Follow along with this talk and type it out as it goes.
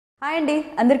Hi అండి,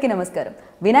 అందరికీ నమస్కారం.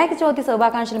 వినాయక చవితి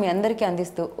శుభాకాంక్షలు మీ అందరికీ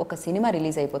అందిస్తూ ఒక సినిమా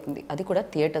రిలీజ్ అయిపోతుంది. అది కూడా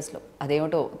థియేటర్స్లో.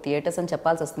 అదేమిటో థియేటర్స్ అని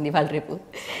చెప్పాల్సి వస్తుంది ఇవాళ రేపు.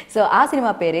 సో ఆ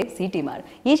సినిమా పేరే సీటీమార్.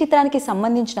 ఈ చిత్రానికి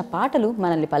సంబంధించిన పాటలు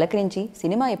మనల్ని పలకరించి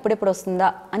సినిమా ఎప్పుడెప్పుడు వస్తుందా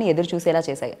అని ఎదురు చూసేలా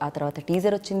చేశాయి. ఆ తర్వాత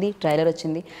టీజర్ వచ్చింది, ట్రైలర్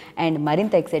వచ్చింది అండ్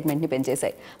మరింత ఎక్సైట్మెంట్ని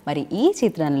పెంచేశాయి. మరి ఈ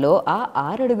చిత్రంలో ఆ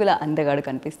 6 అడుగుల అందగాడు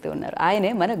కనిపిస్తూ ఉన్నారు.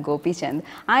 ఆయనే మన గోపీచంద్.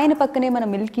 ఆయన పక్కనే మన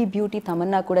మిల్కీ బ్యూటీ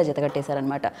తమన్నా కూడా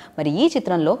జతగట్టేశారనమాట. మరి ఈ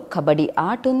చిత్రంలో కబడ్డీ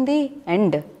ఆట ఉంది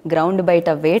అండ్ గ్రౌండ్ బయట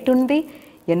వేట్ ఉంది,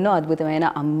 ఎన్నో అద్భుతమైన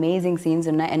అమేజింగ్ సీన్స్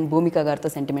ఉన్నాయి అండ్ భూమిక గారితో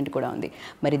సెంటిమెంట్ కూడా ఉంది.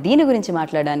 మరి దీని గురించి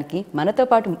మాట్లాడడానికి మనతో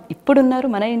పాటు ఇప్పుడున్నారు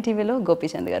మన ఇంటర్వ్యూలో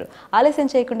గోపిచంద్ గారు. ఆలస్యం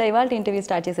చేయకుండా ఇవాళ ఇంటర్వ్యూ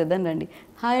స్టార్ట్ చేసేద్దాం రండి.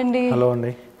 హాయ్ అండి. హలో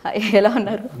అండి. హాయ్, ఎలా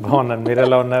ఉన్నారు? బాగున్నాను, మీరు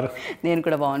ఎలా ఉన్నారు? నేను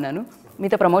కూడా బాగున్నాను.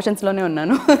 మీతో ప్రమోషన్స్లోనే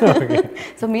ఉన్నాను.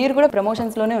 సో మీరు కూడా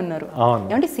ప్రమోషన్స్లోనే ఉన్నారు.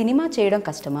 ఏమంటే సినిమా చేయడం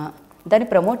కష్టమా, దాన్ని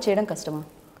ప్రమోట్ చేయడం కష్టమా?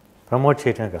 ప్రమోట్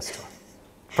చేయడం కష్టం,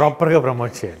 ప్రాపర్గా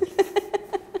ప్రమోట్ చేయాలి.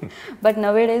 బట్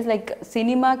నవే డేస్ లైక్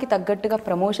సినిమాకి తగ్గట్టుగా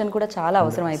ప్రమోషన్ కూడా చాలా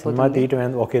అవసరం అయిపోతుంది. సినిమా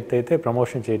తీయటం ఒక ఎత్తు అయితే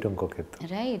ప్రమోషన్ చేయటం ఇంకొక ఎత్తు.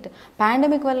 రైట్.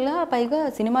 పాండమిక్ వల్ల పైగా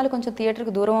సినిమాలు కొంచెం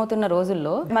థియేటర్కి దూరం అవుతున్న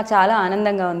రోజుల్లో మాకు చాలా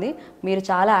ఆనందంగా ఉంది మీరు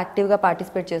చాలా యాక్టివ్గా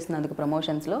పార్టిసిపేట్ చేస్తున్నందుకు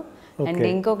ప్రమోషన్స్లో. అండ్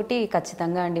ఇంకొకటి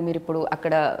ఖచ్చితంగా అండి, మీరు ఇప్పుడు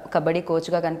అక్కడ కబడ్డీ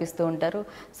కోచ్గా కనిపిస్తూ ఉంటారు.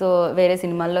 సో వేరే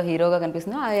సినిమాల్లో హీరోగా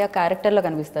కనిపిస్తున్నారు, ఆయా క్యారెక్టర్లో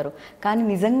కనిపిస్తారు. కానీ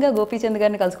నిజంగా గోపీచంద్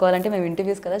గారిని కలుసుకోవాలంటే మేము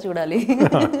ఇంటర్వ్యూస్ కదా చూడాలి.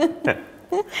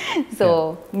 సో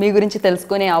మీ గురించి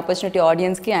తెలుసుకునే ఆపర్చునిటీ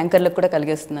ఆడియన్స్కి, యాంకర్లకు కూడా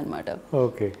కలిగిస్తుంది అనమాట.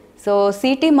 ఓకే. సో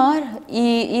సీటీమార్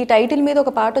ఈ టైటిల్ మీద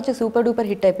ఒక పాట వచ్చి సూపర్ డూపర్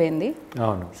హిట్ అయిపోయింది.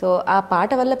 అవును. సో ఆ పాట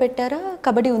వల్ల పెట్టారా,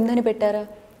 కబడ్డీ ఉందని పెట్టారా?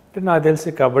 అంటే నాకు తెలిసి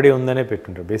కబడ్డీ ఉందనే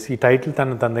పెట్టుంటారు. బేసిక్ ఈ టైటిల్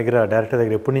తన దగ్గర డైరెక్టర్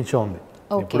దగ్గర ఎప్పటి నుంచో ఉంది,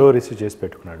 ఎప్పుడో రిసీవ్ చేసి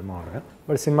పెట్టుకున్నాడు మామూలుగా.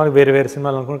 బట్ సినిమాకి వేరే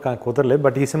సినిమాలు అనుకుని కుదరలేదు.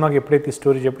 బట్ ఈ సినిమాకి ఎప్పుడైతే ఈ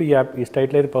స్టోరీ చెప్పి ఈ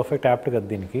టైటిల్ అయితే పర్ఫెక్ట్ యాప్ట్ కదా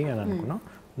దీనికి అని అనుకున్నాం.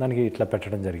 దానికి ఇట్లా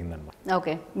పెట్టడం జరిగింది అనమాట.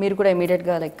 ఓకే. మీరు కూడా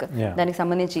ఇమీడియట్గా లైక్ దానికి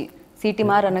సంబంధించి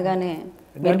సీటీమార్ అనగానే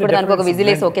మీరు కూడా దానికి ఒక విజిల్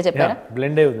వేసి ఓకే చెప్పారా?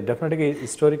 బ్లెండ్ అవుతుంది, డెఫినెట్గా ఈ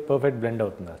స్టోరీకి పర్ఫెక్ట్ బ్లెండ్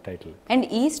అవుతుంది ఆ టైటిల్. అండ్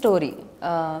ఈ స్టోరీ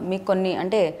మీకు కొన్ని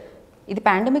అంటే ఇది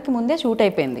పాండమిక్ ముందే షూట్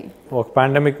అయిపోయింది. ఒక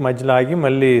పాండమిక్ మధ్యలో ఆగి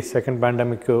మళ్ళీ సెకండ్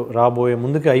పాండమిక్ రాబోయే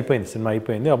ముందుకి అయిపోయింది, సినిమా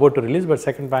అయిపోయింది, about to release. But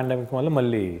second pandemic వల్ల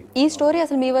మళ్ళీ ఈ స్టోరీ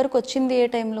అసలు మీ వరకు వచ్చింది ఏ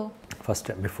టైంలో? ఫస్ట్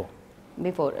టైం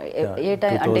బిఫోర్ ఏ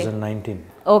టైం అంటే 2019.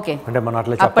 ఓకే. అంటే మనం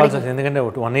అట్లా చెప్పాల్సి వచ్చింది, ఎందుకంటే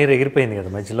 1 year ఎగిరిపోయింది కదా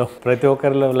మధ్యలో. ప్రతి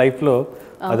ఒక్కరి లైఫ్లో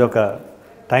అదొక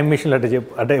టైం మిషన్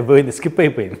అంటే పోయింది, స్కిప్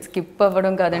అయిపోయింది. స్కిప్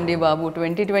అవ్వడం కాదండి బాబు,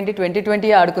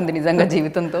 2020 ఆడుకుంది నిజంగా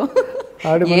జీవితంతో.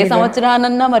 ఏ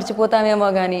సంవత్సరానన్నా మర్చిపోతామేమో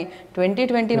కానీ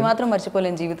 2020 మాత్రం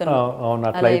మర్చిపోలేని జీవితం. అవును,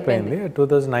 అట్లా అయిపోయింది.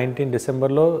 2019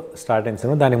 డిసెంబర్లో స్టార్ట్ అయింది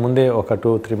సినిమా. దానికి ముందే ఒక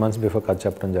 2-3 months బిఫోర్ కథ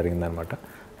చెప్పడం జరిగింది అనమాట.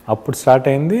 అప్పుడు స్టార్ట్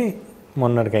అయింది,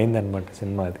 మొన్నటికి అయింది అనమాట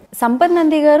సినిమా. అది సంపత్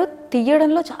నంది గారు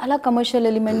తీయడంలో చాలా కమర్షియల్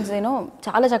ఎలిమెంట్స్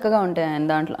చాలా చక్కగా ఉంటాయి ఆయన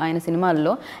దాంట్లో, ఆయన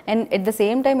సినిమాల్లో. And at the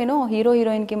same time hero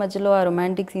హీరోయిన్కి మధ్యలో ఆ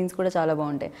రొమాంటిక్ సీన్స్ కూడా చాలా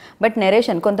బాగుంటాయి. బట్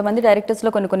నెరేషన్, కొంతమంది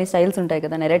డైరెక్టర్స్లో కొన్ని స్టైల్స్ ఉంటాయి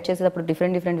కదా, నెరేట్ చేసేటప్పుడు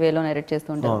డిఫరెంట్ వేలో నెరేట్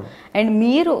చేస్తూ ఉంటారు. అండ్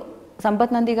మీరు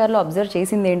సంపత్ నంది గారిలో అబ్జర్వ్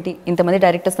చేసింది ఏంటి? ఇంతమంది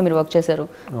డైరెక్టర్స్తో మీరు వర్క్ చేశారు,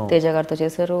 తేజ గారితో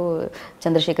చేశారు,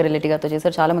 చంద్రశేఖర్ రెడ్డి గారితో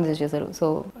చేశారు, చాలా మంది చేశారు. సో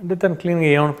అంటే తను క్లీన్గా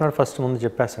ఏమనుకున్నాడు, ఫస్ట్ ముందు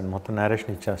చెప్పేస్తాడు, మొత్తం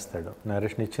నేరేషన్ ఇచ్చేస్తాడు.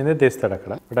 నేరేషన్ ఇచ్చిందే తీస్తాడు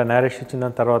అక్కడ. బట్ ఆ నేరేషన్ ఇచ్చిన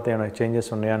దాని తర్వాత ఏమైనా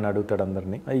చేంజెస్ ఉన్నాయా అని అడుగుతాడు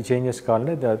అందరినీ. ఈ చేంజెస్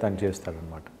కావాలంటే తను చేస్తాడు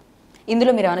అనమాట.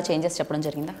 ఇందులో మీరు ఏమైనా చేంజెస్ చెప్పడం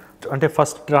జరిగిందా? అంటే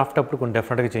ఫస్ట్ డ్రాఫ్ట్ అప్పుడు కొన్ని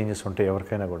డెఫినెట్గా చేంజెస్ ఉంటాయి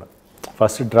ఎవరికైనా కూడా.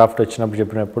 ఫస్ట్ డ్రాఫ్ట్ వచ్చినప్పుడు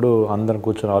చెప్పినప్పుడు అందరం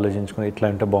కూర్చొని ఆలోచించుకుని ఇట్లా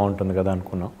అంటే బాగుంటుంది కదా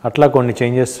అనుకున్నాం. అట్లా కొన్ని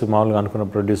చేంజెస్ మామూలుగా అనుకున్న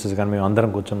ప్రొడ్యూసర్స్ కానీ మేము అందరం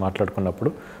కూర్చొని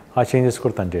మాట్లాడుకున్నప్పుడు ఆ చేంజెస్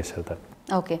కూడా తను చేశారు తను.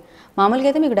 ఓకే. మామూలుగా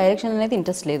అయితే మీకు డైరెక్షన్ అనేది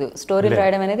ఇంట్రెస్ట్ లేదు, స్టోరీలు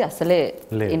రాయడం అనేది అసలే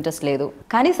ఇంట్రెస్ట్ లేదు,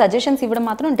 కానీ సజెషన్స్ ఇవ్వడం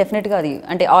మాత్రం డెఫినెట్గా అది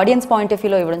అంటే ఆడియన్స్ పాయింట్ ఆఫ్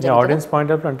వ్యూలో ఇవ్వడం. ఆడియన్స్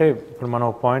పాయింట్ ఆఫ్ వ్యూ అంటే ఇప్పుడు మనం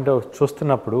ఒక పాయింట్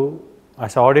చూస్తున్నప్పుడు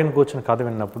యాజ్ ఆడియన్స్ కూర్చొని కథ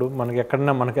విన్నప్పుడు మనకి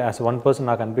ఎక్కడన్నా మనకి యాజ్ 1 person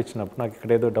నాకు అనిపించినప్పుడు నాకు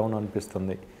ఇక్కడేదో డౌన్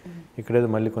అనిపిస్తుంది, ఇక్కడేదో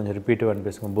మళ్ళీ కొంచెం రిపీటివ్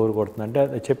అనిపిస్తుంది, బోర్ కొడుతుంది అంటే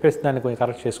అది చెప్పేసి దాన్ని కొంచెం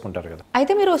కరెక్ట్ చేసుకుంటారు కదా.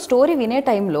 అయితే మీరు స్టోరీ వినే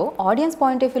టైంలో ఆడియన్స్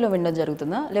పాయింట్ ఆఫ్ వ్యూలో వినడం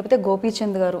జరుగుతుందా, లేకపోతే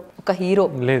గోపీచంద్ గారు ఒక హీరో?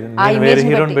 లేదు, వేరే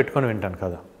హీరోని పెట్టుకొని వింటాను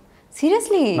కదా.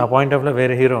 సీరియస్లీ? నా పాయింట్ ఆఫ్ లో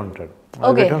వేరే హీరో ఉంటాడు,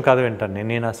 కథ వింటాను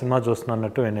నేను ఆ సినిమా చూస్తున్నా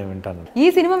అన్నట్టు నేను వింటాను. ఈ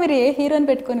సినిమా మీరు ఏ హీరోని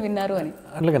పెట్టుకొని విన్నారు అని?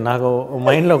 అట్లాగే నాకు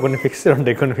మైండ్లో కొన్ని ఫిక్స్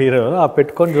ఉంటాయి, కొన్ని హీరో ఆ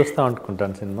పెట్టుకొని చూస్తూ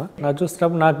అనుకుంటాను సినిమా. నాకు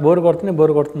చూస్తున్నప్పుడు నాకు బోర్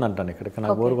కొడుతుంది అంటాను, ఇక్కడికి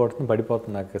నాకు బోర్ కొడుతుంది,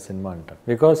 పడిపోతుంది నాకు సినిమా అంటాను.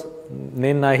 బికాస్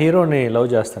నేను నా హీరోని లవ్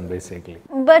చేస్తాను basically.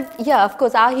 But yeah of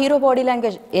course ఆ హీరో బాడీ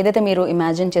లాంగ్వేజ్ ఏదైతే మీరు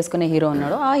ఇమాజిన్ చేసుకునే హీరో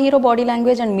ఉన్నాడో ఆ hero body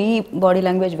language and me body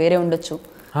language వేరే ఉండొచ్చు.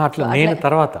 అట్లా నేను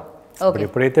తర్వాత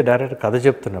ఎప్పుడైతే డైరెక్టర్ కథ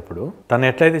చెప్తున్నప్పుడు తను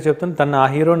ఎట్లయితే చెప్తున్నా తను ఆ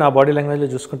హీరోని ఆ బాడీ లాంగ్వేజ్లో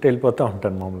చూసుకుంటూ వెళ్ళిపోతూ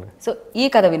ఉంటాను మామూలుగా. సో ఈ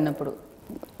కథ విన్నప్పుడు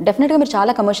డెఫినెట్గా మీరు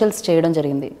చాలా కమర్షియల్స్ చేయడం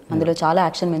జరిగింది, అందులో చాలా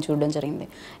యాక్షన్ మేము చూడడం జరిగింది.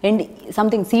 అండ్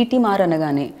సంథింగ్ సీటీమార్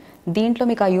అనగానే దీంట్లో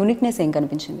మీకు ఆ యూనిక్నెస్ ఏం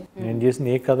కనిపించింది? నేను చేసిన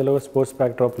ఏ కథలో స్పోర్ట్స్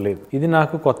బ్యాక్డ్రాప్ లేదు. ఇది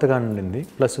నాకు కొత్తగా ఉండింది.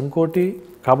 ప్లస్ ఇంకోటి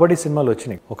కబడ్డీ సినిమాలు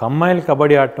వచ్చినాయి, ఒక అమ్మాయిలు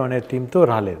కబడ్డీ ఆడటం అనే థీమ్తో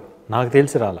రాలేదు, నాకు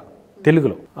తెలిసి రాలా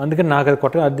తెలుగులో. అందుకని నాకు అది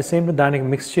కొత్తగా. అట్ ది సేమ్ దానికి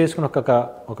మిక్స్ చేసుకుని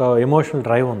ఒక ఎమోషనల్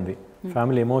డ్రైవ్ ఉంది,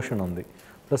 ఫ్యామిలీ ఎమోషన్ ఉంది,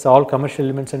 ప్లస్ ఆల్ కమర్షియల్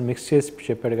ఎలిమెంట్స్ అని మిక్స్ చేసి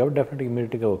చెప్పాడు కాబట్టి డెఫినెట్గా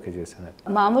ఇమీడియట్గా ఓకే చేశాను.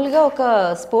 మామూలుగా ఒక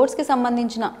స్పోర్ట్స్కి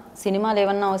సంబంధించిన సినిమాలు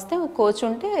ఏమన్నా వస్తే కోచ్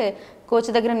ఉంటే కోచ్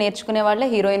దగ్గర నేర్చుకునే వాళ్ళే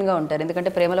హీరోయిన్గా ఉంటారు, ఎందుకంటే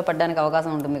ప్రేమలో పడడానికి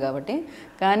అవకాశం ఉంటుంది కాబట్టి.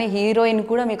 కానీ హీరోయిన్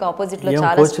కూడా మీకు ఆపోజిట్లో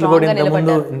చాలా స్ట్రాంగ్గా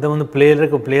నిలబడ్డారు. ఇంతకుముందు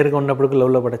ప్లేయర్గా ఉన్నప్పుడు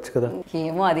లవ్లో పడచ్చు కదా.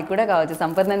 ఏమో అది కూడా కావచ్చు.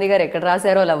 సంపత్ నంది గారు ఎక్కడ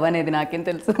రాశారో లవ్ అనేది నాకేం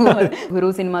తెలుసు.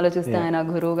 గురువు సినిమాలో చూస్తే ఆయన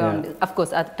గురువుగా ఉండి, అఫ్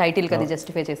కోర్స్ ఆ టైటిల్కి అది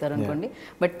జస్టిఫై చేశారు అనుకోండి,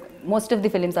 but most of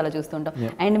the films అలా చూస్తుంటాం.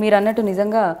 అండ్ మీరు అన్నట్టు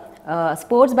నిజంగా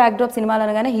స్పోర్ట్స్ బ్యాక్డ్రాప్ సినిమాలు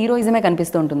అనగానే హీరోయిజమే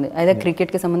కనిపిస్తూ ఉంటుంది, అదే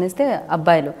క్రికెట్కి సంబంధిస్తే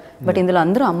అబ్బాయిలు, బట్ ఇందులో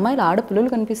అందరూ అమ్మాయిలు ఆడపిల్లలు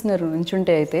కనిపిస్తున్నారు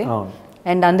నుంచుంటే అయితే.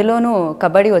 అండ్ అందులోనూ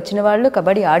కబడ్డీ వచ్చిన వాళ్ళు,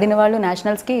 కబడ్డీ ఆడిన వాళ్ళు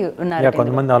నేషనల్స్కి ఉన్నారు.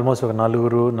 కొంతమంది ఆల్మోస్ట్ ఒక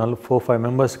 4-5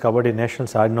 మెంబర్స్ కబడ్డీ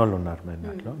నేషనల్స్ ఆడిన వాళ్ళు ఉన్నారు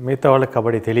దాంట్లో. మిగతా వాళ్ళకి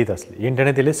కబడ్డీ తెలియదు, అసలు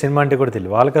ఏంటనే తెలియదు, సినిమా అంటే కూడా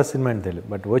తెలియదు, వాళ్ళకి సినిమా అంటే తెలియదు.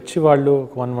 బట్ వచ్చి వాళ్ళు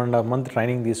 1.5 month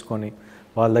ట్రైనింగ్ తీసుకొని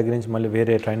వాళ్ళ దగ్గర నుంచి మళ్ళీ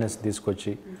వేరే ట్రైనర్స్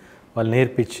తీసుకొచ్చి వాళ్ళు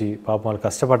నేర్పించి, పాపం వాళ్ళు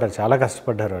కష్టపడ్డారు, చాలా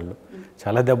కష్టపడ్డారు, వాళ్ళు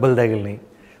చాలా దెబ్బలు తగిలినాయి.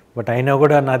 బట్ అయినా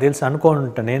కూడా నాకు తెలిసి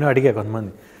అనుకుంటా, నేను అడిగా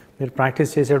కొంతమంది, మీరు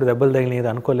ప్రాక్టీస్ చేసేప్పుడు దెబ్బలు తగిలినది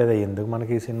అనుకోలేదా, ఎందుకు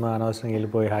మనకి ఈ సినిమా అనవసరంగా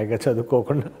వెళ్ళిపోయి హాయిగా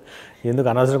చదువుకోకుండా ఎందుకు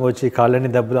అనవసరంగా వచ్చి కాళ్ళని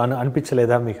దెబ్బలు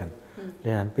అనిపించలేదా మీకు అని?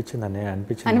 నేను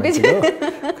అనిపించింది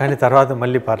కానీ తర్వాత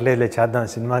మళ్ళీ పర్లేదులే చేద్దాం,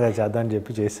 సినిమాగా చేద్దాం అని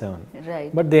చెప్పి చేసామని.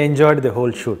 But they enjoyed the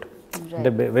whole shoot,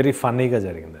 అంటే వెరీ ఫన్నీగా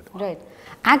జరిగింది అది. రైట్.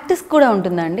 యాక్టర్స్ కూడా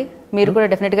ఉంటుందా అండి? మీరు కూడా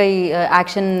డెఫినెట్గా ఈ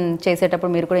యాక్షన్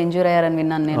చేసేటప్పుడు మీరు కూడా ఎంజాయ్ అయ్యారని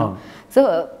విన్నాను నేను. సో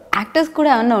యాక్టర్స్ కూడా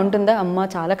ఏమన్నా ఉంటుందా, అమ్మ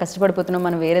చాలా కష్టపడిపోతున్నాం,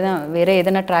 మనం వేరే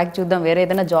ఏదైనా ట్రాక్ చూద్దాం, వేరే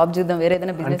ఏదైనా జాబ్ చూద్దాం, వేరే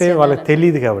ఏదైనా బిజినెస్? అంటే వాళ్ళకి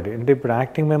తెలియదు కాబట్టి. అంటే ఇప్పుడు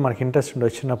యాక్టింగ్ మీద మనకి ఇంట్రెస్ట్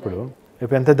వచ్చినప్పుడు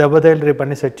రేపు ఎంత దెబ్బ తగిలి రేపు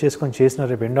అన్ని సెట్ చేసుకొని చేసిన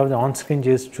రేపు end of the on screen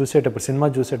చేసి చూసేటప్పుడు, సినిమా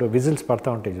చూసేటప్పుడు విజిల్స్ పడతా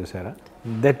ఉంటాయి చూసారా,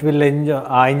 దట్ విల్ ఎంజాయ్,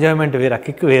 ఆ ఎంజాయ్మెంట్ వేరే, ఆ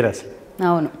కిక్ వేరే అసలు.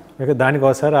 అవును. దానికి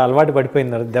ఒకసారి అలవాటు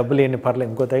పడిపోయింది, దెబ్బలు ఏంటి పర్లేదు,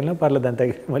 ఇంకో తగిలినా పర్లేదు, దాని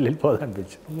తగిలి మళ్ళీ వెళ్ళిపోదు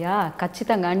అనిపించింది. యా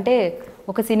ఖచ్చితంగా. అంటే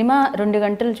ఒక సినిమా 2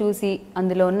 గంటలు చూసి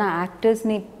అందులో ఉన్న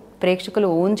యాక్టర్స్ని ప్రేక్షకులు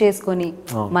ఓన్ చేసుకొని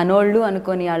మనోళ్ళు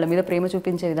అనుకొని వాళ్ళ మీద ప్రేమ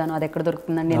చూపించే విధానం అది ఎక్కడ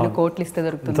దొరుకుతుందండి? ఎన్ని కోట్లు ఇస్తే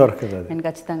దొరుకుతుంది? నేను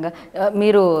ఖచ్చితంగా.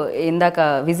 మీరు ఇందాక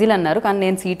విజిల్ అన్నారు, కానీ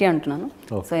నేను సిటీ అంటున్నాను.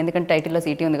 సో ఎందుకంటే టైటిల్లో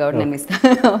సిటీ ఉంది కాబట్టి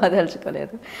నేను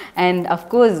వదలుచుకోలేదు. అండ్ అఫ్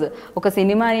కోర్స్ ఒక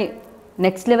సినిమాని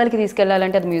నెక్స్ట్ లెవెల్కి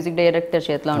తీసుకెళ్లాలంటే అది మ్యూజిక్ డైరెక్టర్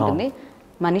చేతిలో ఉంటుంది.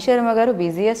 మనీష్ శర్మ గారు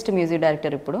బిజియెస్ట్ మ్యూజిక్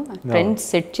డైరెక్టర్ ఇప్పుడు, ట్రెండ్స్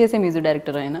సెట్ చేసే మ్యూజిక్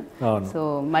డైరెక్టర్ ఆయన. సో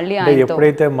మళ్ళీ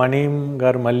ఎప్పుడైతే మణి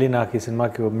గారు మళ్ళీ నాకు ఈ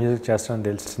సినిమాకి మ్యూజిక్ చేస్తానని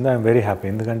తెలిసింది, ఐఎమ్ వెరీ హ్యాపీ.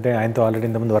 ఎందుకంటే ఆయనతో ఆల్రెడీ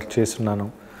ఇంతకుముందు వర్క్ చేస్తున్నాను,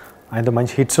 ఆయనతో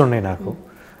మంచి హిట్స్ ఉన్నాయి నాకు.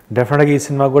 డెఫినెట్గా ఈ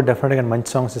సినిమా కూడా డెఫినెట్గా మంచి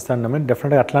సాంగ్స్ ఇస్తాను,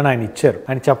 డెఫినెట్గా అట్లానే ఆయన ఇచ్చారు.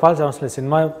 ఆయన చెప్పాల్సిన అవసరం లేదు,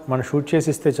 సినిమా మనం షూట్ చేసి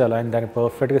ఇస్తే చాలు, ఆయన దాన్ని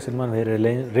పర్ఫెక్ట్గా సినిమాని వేరే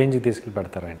రేంజ్కి తీసుకెళ్ళి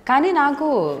పెడతారు ఆయన. కానీ నాకు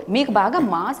మీకు బాగా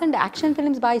మాస్ అండ్ యాక్షన్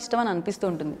ఫిల్మ్స్ బాగా ఇష్టం అని అనిపిస్తూ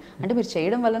ఉంటుంది, అంటే మీరు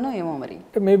చేయడం వల్లనో ఏమో మరి.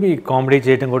 మేబీ కామెడీ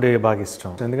చేయడం కూడా బాగా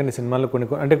ఇష్టం, ఎందుకంటే సినిమాలో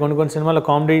కొన్ని సినిమాల్లో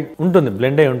కామెడీ ఉంటుంది,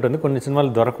 బ్లెండ్ అయి ఉంటుంది, కొన్ని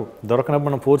సినిమాలు దొరకనప్పుడు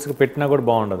మనం ఫోర్స్గా పెట్టినా కూడా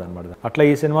బాగుండదు అనమాట. అట్లా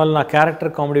ఈ సినిమాలో నా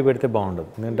క్యారెక్టర్ కామెడీ పెడితే బాగుండదు,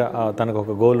 ఎందుకంటే తనకు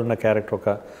ఒక గోల్ ఉన్న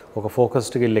క్యారెక్టర్, ఒక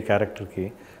ఫోకస్డ్గా వెళ్ళే క్యారెక్టర్కి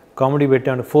కామెడీ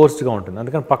పెట్టే ఫోర్స్డ్గా ఉంటుంది,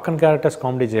 అందుకని పక్కన క్యారెక్టర్స్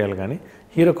కామెడీ చేయాలి కానీ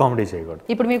హీరో కామెడీ చేయకూడదు.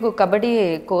 ఇప్పుడు మీకు కబడ్డీ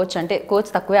కోచ్ అంటే కోచ్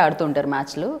తక్కువే ఆడుతూ ఉంటారు,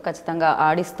 మ్యాచ్లు ఖచ్చితంగా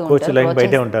ఆడిస్తూ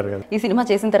ఉంటారు కదా. ఈ సినిమా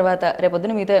చేసిన తర్వాత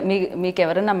రేపొద్దున మీకు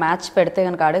ఎవరైనా మ్యాచ్ పెడితే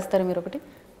కనుక ఆడేస్తారా మీరు? ఒకటి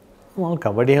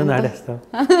కబడ్డీ ఏమైనా ఆడేస్తాం.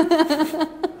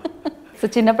 సో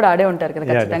చిన్నప్పుడు ఆడే ఉంటారు కదా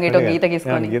ఖచ్చితంగా, ఇటు గీత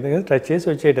గీసుకొని టచ్ చేసి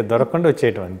వచ్చేయటం, దొరకకుండా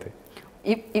వచ్చేయటం అంతే.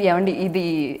 ఏమండి ఇది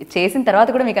చేసిన తర్వాత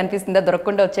కూడా మీకు అనిపిస్తుందా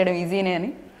దొరకకుండా వచ్చేయడం ఈజీనే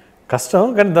అని? కష్టం,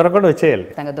 కానీ దొరకకుండా వచ్చేయాలి.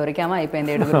 దొరికామా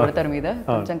అయిపోయింది, 7 కొడతారు మీద,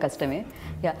 కొంచెం కష్టమే.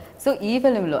 యా. సో ఈ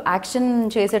ఫిల్మ్లో యాక్షన్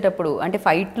చేసేటప్పుడు అంటే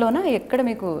ఫైట్లోనా ఎక్కడ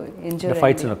మీకు ఇంజూరీ?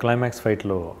 ఫైట్స్లో క్లైమాక్స్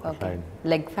ఫైట్లో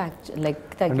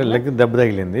లెగ్ దెబ్బ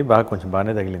తగిలింది, కొంచెం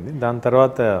బాగానే తగిలింది. దాని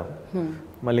తర్వాత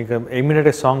మళ్ళీ ఇంకా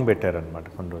ఇమీడియట్గా సాంగ్ పెట్టారనమాట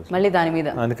కొన్ని రోజులు మళ్ళీ దాని మీద.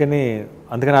 అందుకని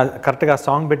కరెక్ట్గా ఆ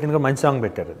సాంగ్ పెట్టింది మంచి సాంగ్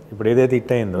పెట్టారు. ఇప్పుడు ఏదైతే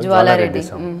హిట్ అయిందో జ్వాలారెడ్డి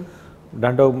సాంగ్,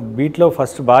 దాంట్లో బీట్లో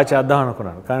ఫస్ట్ బాగా చేద్దాం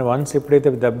అనుకున్నాను, కానీ వన్స్ ఎప్పుడైతే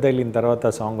దెబ్బ తగిలిన తర్వాత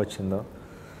ఆ సాంగ్ వచ్చిందో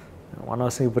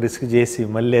అనవసరం ఇప్పుడు రిస్క్ చేసి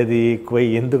మళ్ళీ అది ఎక్కువ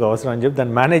ఎందుకు అవసరం అని చెప్పి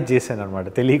దాన్ని మేనేజ్ చేశాను అనమాట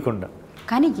తెలియకుండా.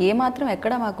 కానీ ఏమాత్రం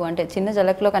ఎక్కడ మాకు అంటే చిన్న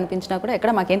జలక్లో కనిపించినా కూడా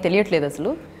ఎక్కడ మాకేం తెలియట్లేదు,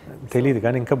 అసలు తెలియదు,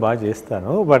 కానీ ఇంకా బాగా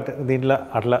చేస్తాను. బట్ దీంట్లో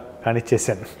అట్లా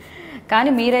కానిచ్చేసాను. కానీ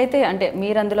మీరైతే అంటే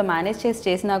మీరు అందులో మేనేజ్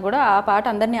చేసినా కూడా ఆ పాట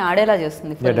అందరినీ ఆడేలా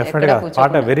చేస్తుంది. డెఫినెట్గా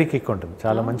పాట వెరీ కిక్ ఉంటుంది,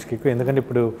 చాలా మంచి కిక్. ఎందుకంటే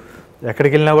ఇప్పుడు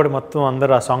ఎక్కడికి వెళ్ళినా కూడా మొత్తం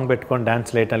అందరూ ఆ సాంగ్ పెట్టుకొని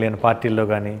డ్యాన్స్ వేయటం లేని పార్టీల్లో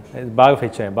కానీ బాగా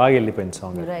ఫెచ్ అయ్యాయి, బాగా వెళ్ళిపోయింది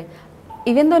సాంగ్.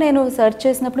 ఈవెన్ దో నేను సెర్చ్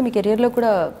చేసినప్పుడు మీ కెరియర్లో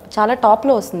కూడా చాలా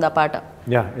టాప్లో వస్తుంది ఆ పాట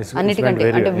అన్నిటికంటే,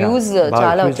 అంటే వ్యూస్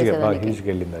చాలా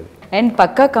వచ్చేసేది. అండ్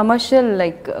పక్కా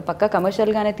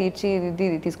కమర్షియల్గానే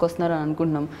తీసుకొస్తున్నారు అని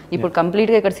అనుకుంటున్నాం. ఇప్పుడు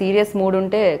కంప్లీట్గా ఇక్కడ సీరియస్ మూడ్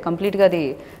ఉంటే కంప్లీట్గా అది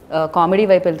కామెడీ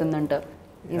వైపు వెళ్తుందంట.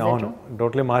 అవును,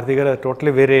 టోటలీ మారుతి గారు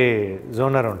టోటలీ వేరే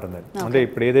జోనర్ ఉంటుంది. అంటే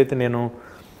ఇప్పుడు ఏదైతే నేను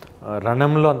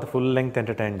రణంలో అంత ఫుల్ లెంగ్త్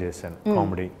ఎంటర్టైన్ చేశాను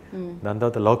కామెడీ, దాని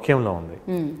తర్వాత లౌక్యంలో ఉంది.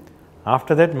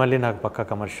 ఆఫ్టర్ దట్ మళ్ళీ నాకు పక్కా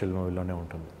కమర్షియల్ మూవీలోనే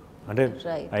ఉంటుంది. అంటే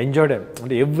ఐ ఎంజాయ్డ్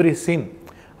అంటే ఎవ్రీ సీన్.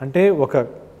 అంటే ఒక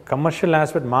కమర్షియల్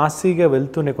ఆస్పెక్ట్ మాసీగా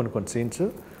వెళ్తూనే కొన్ని సీన్స్,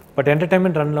 బట్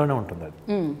ఎంటర్టైన్మెంట్ రన్లోనే ఉంటుంది అది.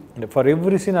 అంటే ఫర్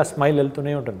ఎవ్రీ సీన్ ఆ స్మైల్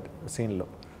వెళ్తూనే ఉంటుంది సీన్లో.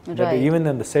 Even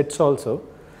in the sets also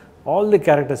all the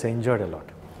characters enjoyed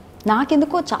a lot.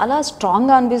 నాకెందుకో చాలా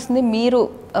స్ట్రాంగ్గా అనిపిస్తుంది. మీరు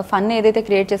ఫన్ ఏదైతే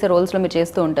క్రియేట్ చేసే రోల్స్లో మీరు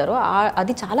చేస్తూ ఉంటారో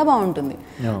అది చాలా బాగుంటుంది.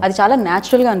 అది చాలా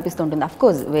న్యాచురల్గా అనిపిస్తూ ఉంటుంది.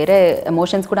 అఫ్కోర్స్ వేరే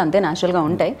ఎమోషన్స్ కూడా అంతే న్యాచురల్గా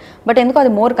ఉంటాయి, బట్ ఎందుకో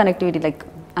అది మోర్ కనెక్టివిటీ, లైక్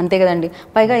అంతే కదండి.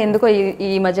 పైగా ఎందుకో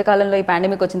ఈ మధ్యకాలంలో ఈ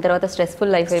పాండమిక్ వచ్చిన తర్వాత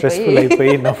స్ట్రెస్ఫుల్ లైఫ్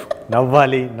అయిపోయి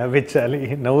నవ్వాలి, నవ్వించాలి,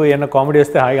 నవ్వు ఏమైనా కామెడీ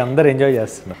వస్తే హాయిగా అందరూ ఎంజాయ్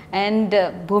చేస్తున్నారు. అండ్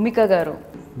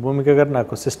భూమిక గారు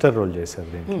నాకు సిస్టర్ రోల్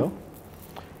చేశారు దీంట్లో.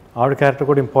 ఆవిడ క్యారెక్టర్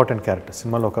కూడా ఇంపార్టెంట్ క్యారెక్టర్.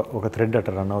 సినిమాలో ఒక థ్రెడ్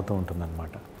అట్లా రన్ అవుతూ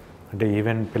ఉంటుందన్నమాట. అంటే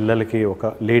ఈవెన్ పిల్లలకి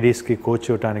ఒక లేడీస్కి కోచ్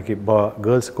ఇవ్వడానికి,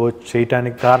 గర్ల్స్ కోచ్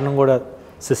చేయడానికి కారణం కూడా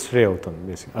సిస్టరే అవుతుంది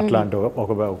బేసిక్. అట్లాంటి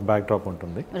ఒక బ్యాక్ డ్రాప్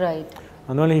ఉంటుంది.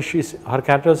 అందువల్ల her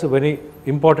character is very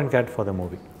important character for the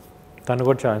movie. తను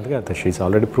కూడా చాలా, ఎందుకంటే she is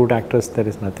already proved actress, there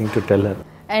is nothing to tell her.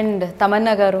 And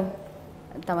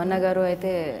Tamannaah గారు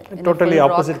అయితే టోటలీ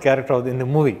ఆపోజిట్ క్యారెక్టర్ అవుతుంది in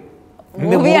the movie. In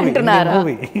the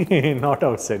movie, not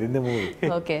outside. In the movie.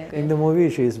 Okay. In the movie,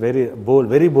 she is very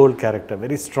bold character,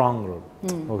 very strong role.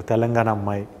 ఒక తెలంగాణ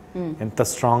అమ్మాయి ఎంత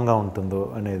స్ట్రాంగ్గా ఉంటుందో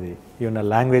అనేది, even ఆ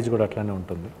లాంగ్వేజ్ కూడా అట్లానే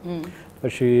ఉంటుంది.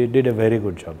 But she did a very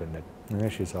good job in that.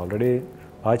 She is already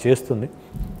బాగా చేస్తుంది.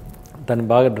 తను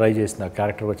బాగా డ్రై చేసింది, ఆ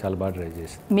క్యారెక్టర్ కూడా చాలా బాగా డ్రై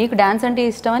చేసింది. మీకు డాన్స్ అంటే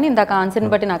ఇష్టం అని ఇందాక ఆన్సర్ని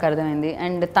బట్టి నాకు అర్థమైంది.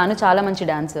 అండ్ తను చాలా మంచి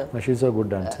dancer. She is a good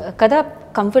dancer కదా.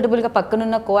 కంఫర్టబుల్గా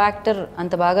పక్కనున్న కో యాక్టర్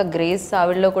అంత బాగా గ్రేస్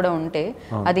ఆవిడలో కూడా ఉంటే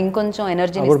అది ఇంకొంచెం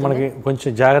ఎనర్జీ, మనకి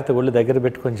కొంచెం జాగ్రత్త ఒళ్ళు దగ్గర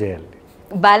పెట్టుకొని చేయాలి,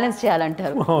 బ్యాలెన్స్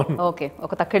చేయాలంటారు. ఓకే,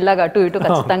 ఒక తక్కిడిలాగా అటు ఇటు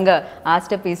ఖచ్చితంగా ఆ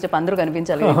స్టెప్ ఈ స్టెప్ అందరూ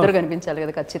కనిపించాలి, ఇద్దరు కనిపించాలి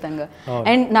కదా ఖచ్చితంగా.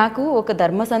 అండ్ నాకు ఒక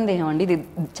ధర్మ సందేహం అండి, ఇది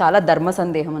చాలా ధర్మ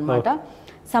సందేహం అనమాట.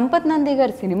 సంపత్ నంది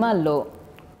గారి సినిమాల్లో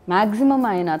మ్యాక్సిమం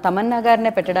ఆయన తమన్నా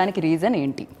గారినే పెట్టడానికి రీజన్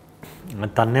ఏంటి?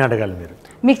 తన్నే అడగాలి మీరు.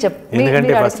 మీకు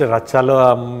ఎందుకంటే ఫస్ట్ రచ్చాలో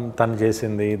తను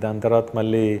చేసింది, దాని తర్వాత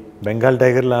మళ్ళీ బెంగాల్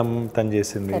టైగర్లో తను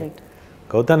చేసింది.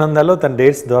 గౌతమ్ నందాలో తన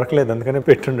డేట్స్ దొరకలేదు, అందుకనే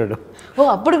పెట్టుండడు.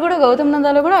 అప్పుడు కూడా గౌతమ్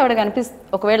నందాలో కూడా ఆవిడ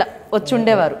ఒకవేళ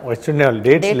వచ్చుండేవాళ్ళు,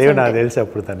 డేట్స్ లేవు నాకు తెలిసి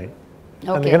అప్పుడు తనే,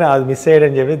 అందుకని అది మిస్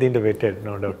అయ్యాడని చెప్పి దీంట్లో పెట్టాడు.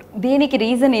 No doubt. దీనికి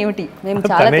రీజన్ ఏమిటి? మేము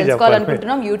చాలా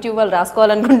తెలుసుకోవాలనుకుంటున్నాం, యూట్యూబ్ వాళ్ళు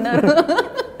రాసుకోవాలనుకుంటున్నారు.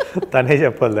 తనే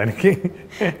చెప్పాలి దానికి.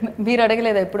 మీరు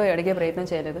అడగలేదా? ఎప్పుడో అడిగే ప్రయత్నం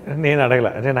చేయలేదు? నేను అడగల,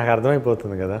 అంటే నాకు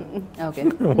అర్థమైపోతుంది కదా.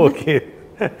 ఓకే,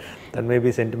 తను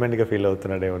మేబీ సెంటిమెంట్గా ఫీల్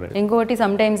అవుతున్నాడేమో. ఇంకోటి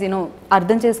సమ్ టైమ్స్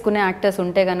అర్థం చేసుకునే యాక్టర్స్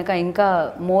ఉంటే కనుక ఇంకా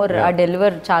మోర్ ఆ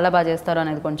డెలివర్ చాలా బాగా చేస్తారు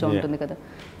అనేది కొంచెం ఉంటుంది కదా.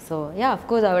 సో అఫ్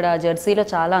కోర్స్ ఆవిడ జెర్సీలో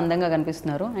చాలా అందంగా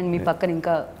కనిపిస్తున్నారు. అండ్ మీ పక్కన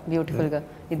ఇంకా బ్యూటిఫుల్గా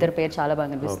ఇద్దరు పేరు చాలా బాగా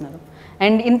కనిపిస్తున్నారు.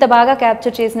 అండ్ ఇంత బాగా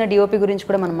క్యాప్చర్ చేసిన డిఓపి గురించి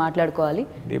కూడా మనం మాట్లాడుకోవాలి.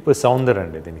 ఇప్పుడు సౌందర్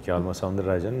అండి దీనికి, ఆల్మోస్ట్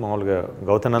సౌందరరాజన్. మామూలుగా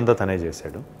గౌతనంద తనే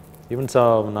చేశాడు. ఈవెన్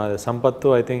నా సంపత్తు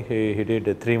I think he did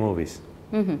 3 movies.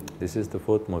 This is the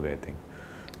 4th movie I think.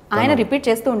 ఆయన రిపీట్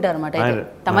చేస్తూ ఉంటారు అన్నమాట.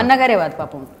 తమన్నా గారే వాదు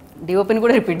పాపం డిఓపిని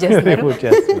కూడా రిపీట్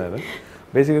చేస్తున్నారు.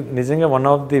 బేసిక్గా నిజంగా one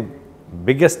of the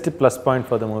biggest plus point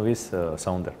for the movies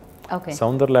Soundar.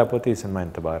 Soundar లేకపోతే ఈ సినిమా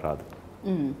ఎంత బాగా రాదు.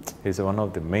 Is one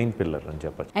of the main pillar అని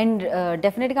చెప్పచ్చు. అండ్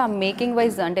డెఫినెట్గా మేకింగ్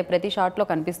వైజ్ అంటే ప్రతి షాట్లో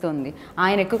కనిపిస్తుంది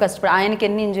ఆయన ఎక్కువ కష్టపడి. ఆయనకి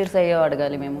ఎన్ని ఇంజరీస్ అయ్యో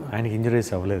అడగాలి మేము. ఆయనకి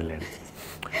ఇంజరీస్ అవ్వలేదులేండి.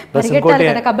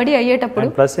 కబడ్డీ అయ్యేటప్పుడు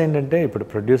ప్లస్ ఏంటంటే ఇప్పుడు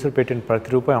ప్రొడ్యూసర్ పెట్టిన ప్రతి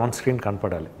రూపాయి ఆన్ స్క్రీన్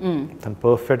కనపడాలి. తను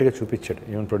పర్ఫెక్ట్గా చూపించాడు.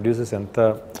 ఈవెన్ ప్రొడ్యూసర్స్ ఎంత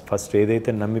ఫస్ట్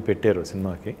ఏదైతే నమ్మి పెట్టారో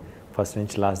సినిమాకి, ఫస్ట్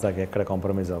నుంచి లాస్ట్ దాకా ఎక్కడ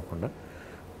కాంప్రమైజ్ అవ్వకుండా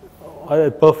అది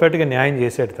పర్ఫెక్ట్గా న్యాయం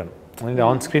చేసాడు తను.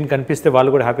 ఆన్ స్క్రీన్ కనిపిస్తే వాళ్ళు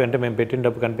కూడా హ్యాపీ, అంటే మేము పెట్టిన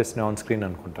డబ్బు కనిపిస్తున్నాయి ఆన్ స్క్రీన్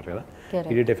అనుకుంటారు కదా.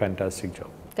 హి did a fantastic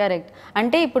job. Correct.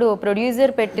 అంటే ఇప్పుడు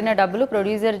ప్రొడ్యూసర్ పెట్టిన డబ్బులు,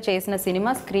 ప్రొడ్యూసర్ చేసిన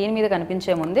సినిమా స్క్రీన్ మీద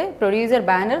కనిపించే ముందే ప్రొడ్యూసర్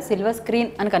బ్యానర్ సిల్వర్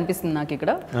స్క్రీన్ అని కనిపిస్తుంది నాకు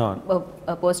ఇక్కడ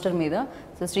పోస్టర్ మీద.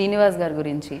 సో శ్రీనివాస్ గారి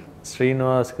గురించి.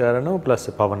 శ్రీనివాస్ గారు ప్లస్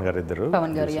పవన్ గారు ఇద్దరు.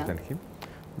 పవన్ గారు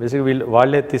బేసిక్గా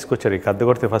వాళ్ళే తీసుకొచ్చారు ఈ కథ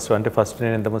కొడితే. ఫస్ట్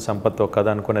నేను ఎంతమంది సంపత్ ఒక కథ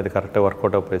అనుకునేది కరెక్ట్గా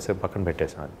వర్కౌట్ అయిపోయి పక్కన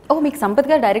పెట్టేసాను. మీకు సంపత్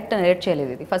గారు డైరెక్ట్ నేరేట్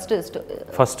చేయలేదు ఇది?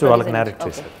 ఫస్ట్ వాళ్ళకి నేరేట్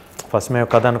చేశారు. ఫస్ట్ మేము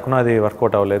కథ అనుకున్నా, అది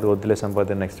వర్కౌట్ అవ్వలేదు, వద్దులే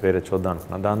సంపాదన నెక్స్ట్ వేరే చూద్దాం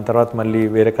అనుకున్నాం. దాని తర్వాత మళ్ళీ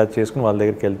వేరే కథ చేసుకుని వాళ్ళ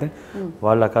దగ్గరికి వెళ్తే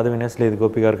వాళ్ళు ఆ కథ వినేసి లేదు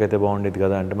గోపి గారికి అయితే బాగుండేది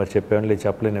కదా అంటే, మరి చెప్పాను లేదు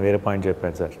చెప్పలేదు, నేను వేరే పాయింట్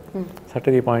చెప్పాను సార్,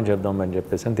 సరే ఈ పాయింట్ చెప్దాం అని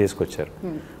చెప్పేసి అని తీసుకొచ్చారు.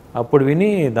 అప్పుడు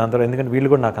విని దాని తర్వాత, ఎందుకంటే వీళ్ళు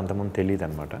కూడా నాకు అంతకుముందు తెలియదు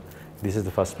అనమాట, this is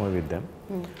the first movie with them.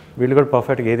 వీళ్ళు కూడా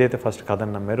పర్ఫెక్ట్గా ఏదైతే ఫస్ట్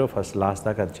కథను నమ్మారో ఫస్ట్ లాస్ట్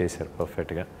దాకా అది చేశారు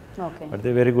పర్ఫెక్ట్గా. But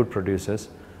they very good producers.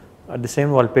 At the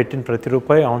same వాళ్ళు పెట్టిన ప్రతి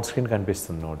రూపాయి ఆన్ స్క్రీన్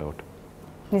కనిపిస్తుంది, నో డౌట్.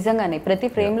 నిజంగానే ప్రతి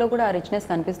ఫ్రేమ్ లో కూడా ఆ రిచ్నెస్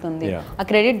కనిపిస్తుంది. ఆ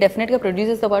క్రెడిట్ డెఫినెట్ గా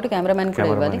ప్రొడ్యూసర్స్ తో పాటు కెమెరామెన్ కూడా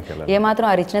ఇవ్వాలి. ఏమాత్రం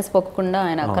ఆ రిచ్నెస్ పోకుండా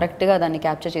ఆయన కరెక్ట్ గా దాన్ని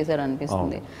క్యాప్చర్ చేశారు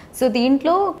అనిపిస్తుంది. సో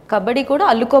దీంట్లో కబడ్డీ కూడా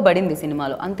అల్లుకోబడింది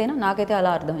సినిమాలో, అంతేనా? నాకైతే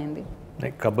అలా అర్థమైంది.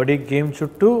 కబడ్డీ గేమ్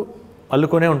చుట్టూ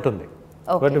అల్లుకొనే ఉంటుంది,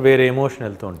 బట్ వేరే ఎమోషన్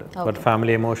వెళ్తూ ఉంటుంది, but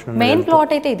family emotion. Main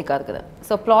plot అయితే ఇది కాదు కదా,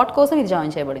 సో ప్లాట్ కోసం ఇది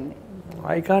జాయిన్ చేయబడింది.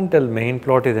 I can't tell main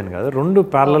plot ఇదని కాదు, రెండు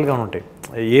ప్యారలల్గా ఉంటాయి,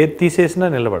 ఏది తీసేసినా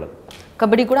నిలబడదు.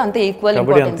 కబడ్డీ కూడా అంతే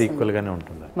ఈక్వల్ గానే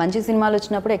ఉంటుంది. మంచి సినిమాలు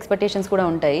వచ్చినప్పుడు ఎక్స్పెక్టేషన్స్ కూడా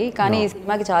ఉంటాయి, కానీ ఈ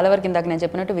సినిమాకి చాలా వరకు ఇందాక నేను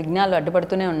చెప్పినట్టు విఘ్నాలు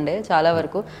అడ్డుపడుతూనే ఉండే చాలా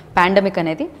వరకు. పాండమిక్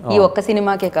అనేది ఈ ఒక్క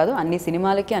సినిమాకే కాదు, అన్ని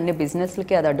సినిమాలకి అన్ని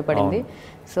బిజినెస్లకి అది అడ్డుపడింది.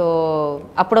 సో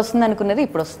అప్పుడు వస్తుంది అనుకున్నది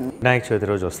ఇప్పుడు వస్తుంది. వినాయక చవితి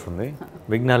రోజు వస్తుంది,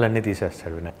 విఘ్నాలు అన్నీ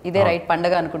తీసేస్తాడు వినాయక్. ఇదే రైట్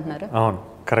పండగ అనుకుంటున్నారు? అవును,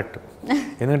 కరెక్ట్.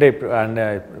 ఎందుకంటే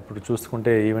ఇప్పుడు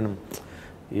చూసుకుంటే ఈవెన్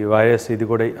ఈ వైరస్ ఇది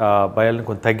కూడా ఆ భయాలను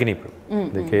కొంచెం తగ్గినాయి.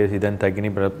 ఇప్పుడు కేసు ఇదని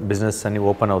తగ్గినాయి, బిజినెస్ అన్ని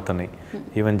ఓపెన్ అవుతున్నాయి,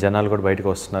 ఈవెన్ జనాలు కూడా బయటకు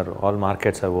వస్తున్నారు, all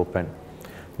markets are open.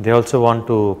 They also want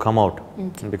to come out,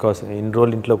 because ఇన్ని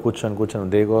రోజులు ఇంట్లో కూర్చొని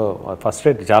దేగో ఫస్ట్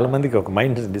రేట్ చాలా మందికి ఒక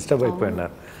మైండ్ డిస్టర్బ్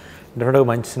అయిపోయినారు. డెఫినెట్గా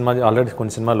మంచి సినిమాలు ఆల్రెడీ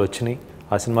కొన్ని సినిమాలు వచ్చినాయి,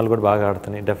 ఆ సినిమాలు కూడా బాగా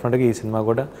ఆడుతున్నాయి. డెఫినెట్గా ఈ సినిమా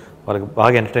కూడా వాళ్ళకి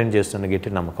బాగా ఎంటర్టైన్ చేస్తున్న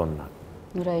గట్టి నమ్మకం ఉంది.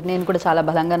 రైట్, నేను కూడా చాలా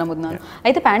బలంగా నమ్ముతున్నాను.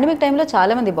 అయితే పాండమిక్ టైంలో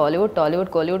చాలా మంది బాలీవుడ్, టాలీవుడ్,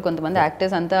 కోలీవుడ్ కొంతమంది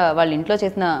యాక్టర్స్ అంతా వాళ్ళ ఇంట్లో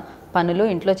చేసిన పనులు,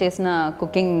 ఇంట్లో చేసిన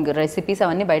కుకింగ్ రెసిపీస్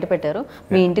అవన్నీ బయట పెట్టారు.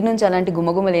 మీ ఇంటి నుంచి అలాంటి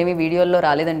గుమ్మగుమ్మలు ఏమి వీడియోల్లో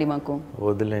రాలేదండి మాకు.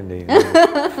 వదిలేండి.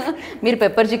 మీరు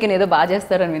పెప్పర్ చికెన్ ఏదో బాగా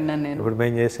చేస్తారని విన్నాను నేను. ఇప్పుడు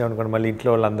మేము చేసామనుకోండి, మళ్ళీ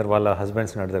ఇంట్లో వాళ్ళందరూ వాళ్ళ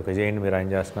హస్బెండ్స్ని అడుగుతారు, చేయండి మీరు, ఆయన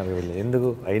చేస్తున్నారు వీళ్ళు ఎందుకు,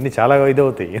 అవన్నీ చాలా ఇది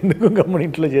అవుతాయి, ఎందుకు గమ్మున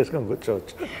ఇంట్లో చేసుకొని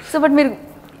కూర్చోవచ్చు. సో బట్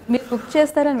మీరు కుక్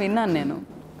చేస్తారని విన్నాను నేను.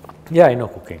 Yeah, I know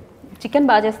cooking. Chicken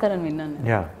బాగా చేస్తారని విన్నాను నేను.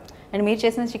 యా, అండ్ మీరు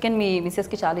చేసిన చికెన్ మీ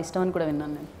మిస్సెస్కి చాలా ఇష్టం అని కూడా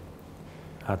విన్నాను నేను.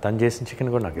 తను చేసిన చికెన్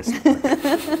కూడా నాకు ఇష్టం.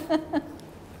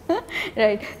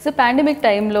 రైట్. సో పాండమిక్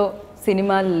టైంలో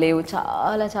సినిమాలు లేవు,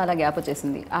 చాలా చాలా గ్యాప్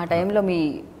వచ్చేసింది. ఆ టైంలో మీ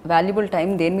వాల్యుబుల్ టైం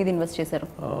దేని మీద ఇన్వెస్ట్ చేశారు?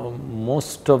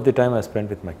 Most of the time I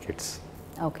spend with my kids.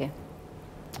 Okay.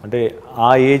 అంటే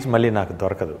ఆ ఏజ్ మళ్ళీ నాకు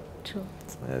దొరకదు,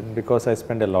 because I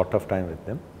spend a lot of time with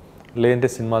them. లేదంటే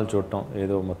సినిమాలు చూడటం,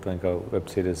 ఏదో మొత్తం ఇంకా వెబ్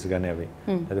సిరీస్ కానీ అవి,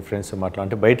 అది ఫ్రెండ్స్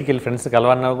అంటే బయటికి వెళ్ళి ఫ్రెండ్స్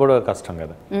కలవన్నా కూడా కష్టం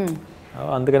కదా,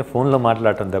 అందుకని ఫోన్లో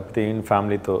మాట్లాడటం తప్పితే ఈవెన్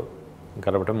ఫ్యామిలీతో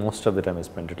కలవటం most of the time I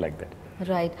spend it like that.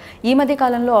 Right. ఈ మధ్య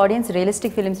కాలంలో ఆడియన్స్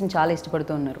రియలిస్టిక్ ఫిలిమ్స్ని చాలా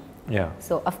ఇష్టపడుతూ ఉన్నారు.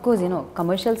 సో అఫ్ కోర్స్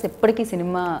కమర్షియల్స్ ఎప్పటికీ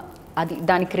సినిమా అది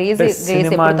దాని క్రేజ్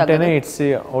అంటేనే ఇట్స్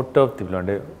అవుట్ ఆఫ్ ది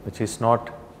అంటే విచ్ ఈస్ నాట్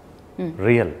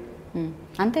రియల్.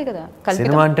 అంతే కదా,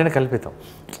 సినిమా అంటేనే కల్పితం,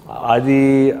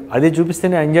 అది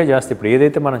చూపిస్తేనే ఎంజాయ్ చేస్తాయి. ఇప్పుడు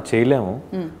ఏదైతే మనం చేయలేము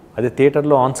అది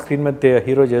థియేటర్లో ఆన్ స్క్రీన్ మీద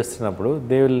హీరో చేస్తున్నప్పుడు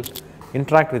they will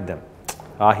interact with them.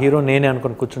 ఆ హీరో నేనే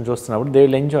అనుకుని కూర్చొని చూస్తున్నప్పుడు దే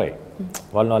విల్ ఎంజాయ్,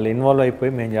 వాళ్ళు ఇన్వాల్వ్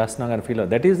అయిపోయి మేము చేస్తున్నాం కానీ feel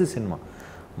that is the cinema.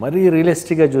 మరీ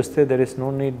రియలిస్టిక్గా చూస్తే దెర్ ఇస్ నో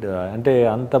నీడ్, అంటే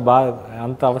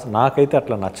అంత అవసరం నాకైతే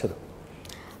అట్లా నచ్చదు.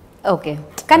 ఓకే,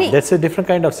 కానీ that's a different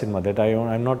kind of cinema that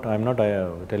I'm not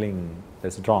telling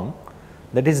that's wrong,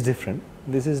 that is different,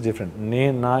 this is different.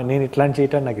 నేను ఇట్లాంటి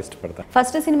చేయటానికి నాకు ఇష్టపడతాను.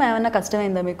 ఫస్ట్ సినిమా ఏమన్నా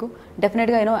కష్టమైందా మీకు?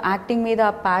 డెఫినెట్గా యాక్టింగ్ మీద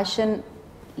ప్యాషన్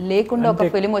లేకుండా ఒక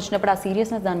ఫిలిం వచ్చినప్పుడు ఆ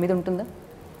సీరియస్నెస్ దాని మీద ఉంటుందా?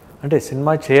 అంటే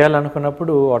సినిమా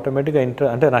చేయాలనుకున్నప్పుడు ఆటోమేటిక్గా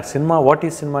అంటే నాకు సినిమా వాట్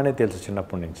ఈజ్ సినిమా అనేది తెలుసు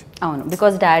చిన్నప్పటి నుంచి. అవును,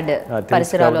 బికాస్ డాడ్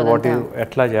పరిసరాలు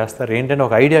ఎట్లా చేస్తారు ఏంటంటే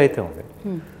ఒక ఐడియా అయితే ఉంది.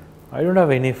 I don't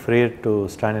have any ఫ్రేర్ to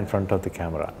stand in front of the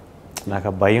camera, నాకు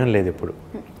ఆ భయం లేదు ఎప్పుడు.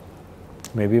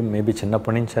 మేబీ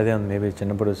చిన్నప్పటి నుంచి అదే ఉంది. మేబీ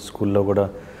చిన్నప్పుడు స్కూల్లో కూడా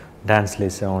డాన్స్లు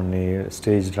వేసేవాడిని,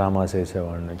 స్టేజ్ డ్రామాస్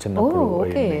వేసేవాడిని చిన్నప్పుడు,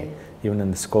 even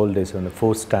in school days,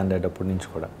 4th standard అప్పటి నుంచి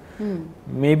కూడా.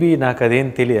 మేబీ నాకు అదేం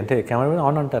తెలియదు, అంటే కెమెరా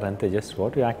ఆన్ అంటారు అంతే, just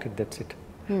what you acted that's it.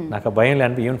 నాకు ఆ భయం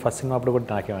లేదు, ఈవెన్ ఫస్ట్ సినిమా అప్పుడు కూడా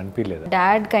నాకేం అనిపించలేదు.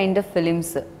 డాడ్ కైండ్ ఆఫ్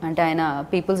ఫిలిమ్స్ అంటే ఆయన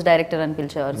పీపుల్స్ డైరెక్టర్ అని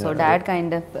పిలిచేవారు. So dad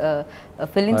kind of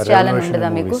films చేయాలని ఉండదా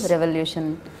మీకు? రెవల్యూషన్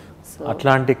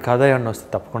అట్లాంటి కథ ఏమన్నా వస్తే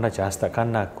తప్పకుండా చేస్తా,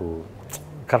 కానీ నాకు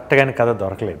కరెక్ట్గానే కథ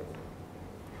దొరకలేదు.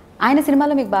 ఆయన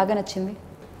సినిమాలో మీకు బాగా నచ్చింది?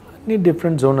 అన్ని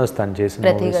డిఫరెంట్ జోనర్స్ తను చేసిన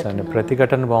మూవీస్ అండి.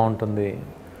 ప్రతిఘటన బాగుంటుంది,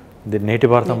 నేటి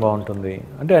భారతం బాగుంటుంది,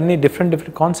 అంటే అన్ని డిఫరెంట్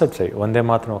కాన్సెప్ట్స్ అయ్యి. వందే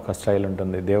మాత్రం ఒక స్టైల్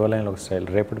ఉంటుంది, దేవాలయంలో ఒక స్టైల్,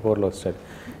 రేపటి పవర్లో ఒక స్టైల్.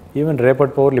 ఈవెన్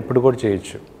రేపటి పవర్లు ఇప్పుడు కూడా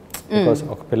చేయొచ్చు, బికాస్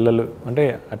ఒక పిల్లలు అంటే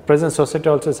at present society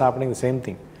also is happening the same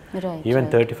thing. Even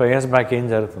 35 years back ఏం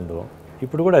జరుగుతుందో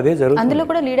ఇప్పుడు కూడా అదే జరుగుతుంది. అందులో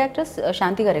కూడా లీడ్ యాక్ట్రెస్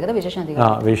శాంతి గారే కదా, విజయశాంతి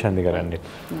గారు. విజయశాంతి గారు అండి.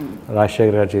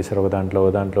 రాజశేఖర్ గారు చేశారు ఒక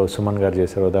దాంట్లో సుమన్ గారు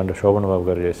చేశారు, ఒక దాంట్లో శోభన్ బాబు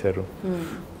గారు చేశారు,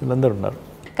 వీళ్ళందరూ ఉన్నారు.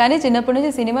 కానీ చిన్నప్పటి నుంచి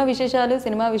సినిమా విశేషాలు,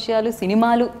 సినిమా విషయాలు,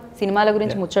 సినిమాల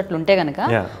గురించి ముచ్చట్లు ఉంటే కనుక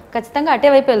ఖచ్చితంగా అటే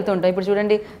వైపు వెళ్తుంటాం. ఇప్పుడు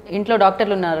చూడండి, ఇంట్లో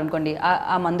డాక్టర్లు ఉన్నారు అనుకోండి,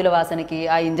 ఆ మందుల వాసనకి,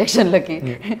 ఆ ఇంజక్షన్లకి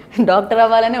డాక్టర్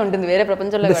అవ్వాలనే ఉంటుంది, వేరే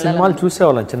ప్రపంచంలో సినిమాలు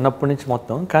చూసేవాళ్ళం చిన్నప్పటి నుంచి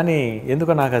మొత్తం. కానీ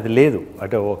ఎందుకో నాకు అది లేదు,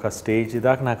 అంటే ఒక స్టేజ్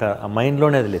దాకా నాకు ఆ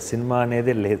మైండ్లోనే అది లేదు, సినిమా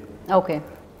అనేది లేదు. ఓకే.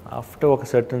 ఆఫ్టర్ ఒక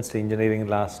certain stage, engineering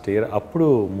last year అప్పుడు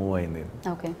మూవ్ అయింది.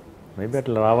 ఓకే. మేబీ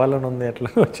అట్లా రావాలని ఉంది, అట్లా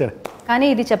వచ్చాను. కానీ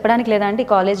ఇది చెప్పడానికి లేదా అంటే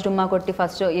కాలేజ్ డుమ్మా కొట్టి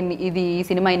ఫస్ట్ ఈ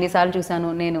సినిమా ఇన్నిసార్లు చూశాను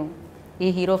నేను, ఈ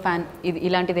హీరో ఫ్యాన్, ఇది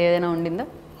ఇలాంటిది ఏదైనా ఉండిందా?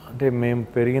 అంటే మేము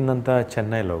పెరిగిందంతా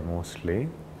చెన్నైలో మోస్ట్లీ.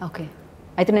 ఓకే.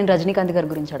 అయితే నేను రజనీకాంత్ గారి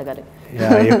గురించి అడగాలి.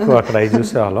 ఎక్కువ అక్కడ అవి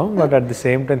చూసేవాళ్ళం. But at the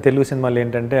same time Telugu సినిమాలు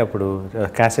ఏంటంటే అప్పుడు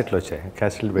క్యాసెట్లు వచ్చాయి,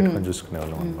 క్యాసెట్లు పెట్టుకొని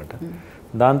చూసుకునేవాళ్ళం అనమాట.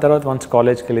 దాని తర్వాత వన్స్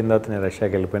కాలేజ్కి వెళ్ళిన తర్వాత నేను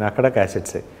రష్యాకి వెళ్ళిపోయినా, అక్కడ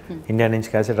క్యాసెట్సే, ఇండియా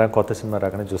నుంచి క్యాసెట్ రాక కొత్త సినిమా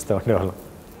రాకనే చూస్తూ ఉండేవాళ్ళం.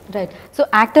 రైట్. సో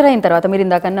యాక్టర్ అయిన తర్వాత మీరు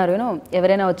ఇందాక అన్నారు,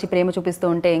 ఎవరైనా వచ్చి ప్రేమ చూపిస్తూ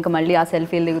ఉంటే ఇంకా మళ్ళీ ఆ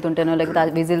సెల్ఫీలు దిగుతుంటేనో లేకపోతే ఆ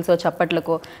విజిల్సో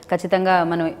చప్పట్లకో ఖచ్చితంగా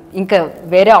మనం ఇంకా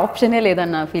వేరే ఆప్షనే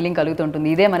లేదన్న ఫీలింగ్ కలుగుతుంటుంది,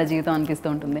 ఇదే మన జీవితం అనిపిస్తూ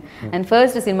ఉంటుంది. అండ్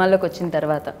ఫస్ట్ సినిమాల్లోకి వచ్చిన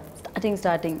తర్వాత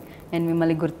స్టార్టింగ్ అండ్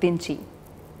మిమ్మల్ని గుర్తించి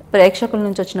ప్రేక్షకుల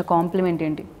నుంచి వచ్చిన కాంప్లిమెంట్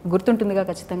ఏంటి గుర్తుంటుందిగా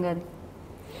ఖచ్చితంగా అది?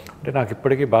 అంటే నాకు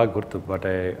ఇప్పటికీ బాగా గుర్తు, but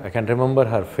I can remember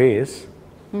her face.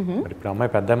 But ఇప్పుడు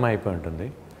అమ్మాయి పెద్ద అమ్మాయి అయిపోయి ఉంటుంది.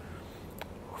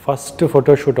 ఫస్ట్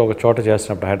ఫోటోషూట్ ఒక చోట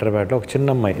చేస్తున్నప్పుడు హైదరాబాద్లో ఒక చిన్న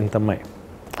అమ్మాయి, ఇంత అమ్మాయి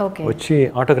వచ్చి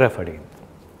ఆటోగ్రాఫ్ అడిగింది.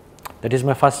 That is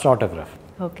my first autograph.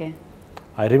 Okay.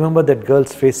 I remember that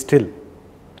girls face still,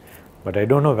 but I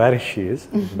don't know where she is.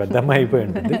 పెద్ద అమ్మాయి అయిపోయి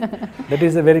ఉంటుంది. That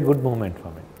is a very good moment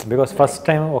for me, because first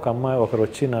time ఒక అమ్మాయి ఒకరు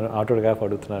వచ్చి నన్ను ఆటోగ్రాఫ్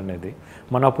అడుగుతున్నారు అనేది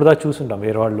మనం అప్పుడుదా చూసుంటాం,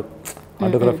 వేరే వాళ్ళు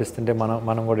ఆటోగ్రాఫ్ ఇస్తుంటే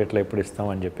మనం కూడా ఇట్లా ఎప్పుడు ఇస్తాం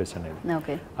అని చెప్పేసి అనేది.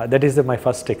 Okay. That is my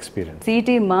first experience.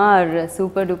 సీటీమార్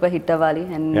super duper hit అవ్వాలి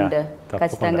అండ్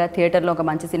ఖచ్చితంగా థియేటర్లో ఒక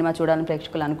మంచి సినిమా చూడాలని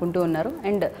ప్రేక్షకులు అనుకుంటూ ఉన్నారు.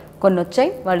 అండ్ కొన్ని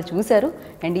వచ్చాయి, వాళ్ళు చూశారు.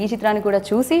 అండ్ ఈ చిత్రాన్ని కూడా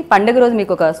చూసి పండుగ రోజు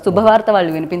మీకు ఒక శుభవార్త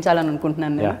వాళ్ళు వినిపించాలని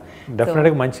అనుకుంటున్నాను.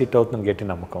 డెఫినెట్గా మంచి హిట్ అవుతుంది,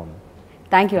 గట్టి నమ్మకం ఉంది.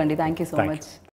 థ్యాంక్ యూ అండి, థ్యాంక్ యూ సో మచ్.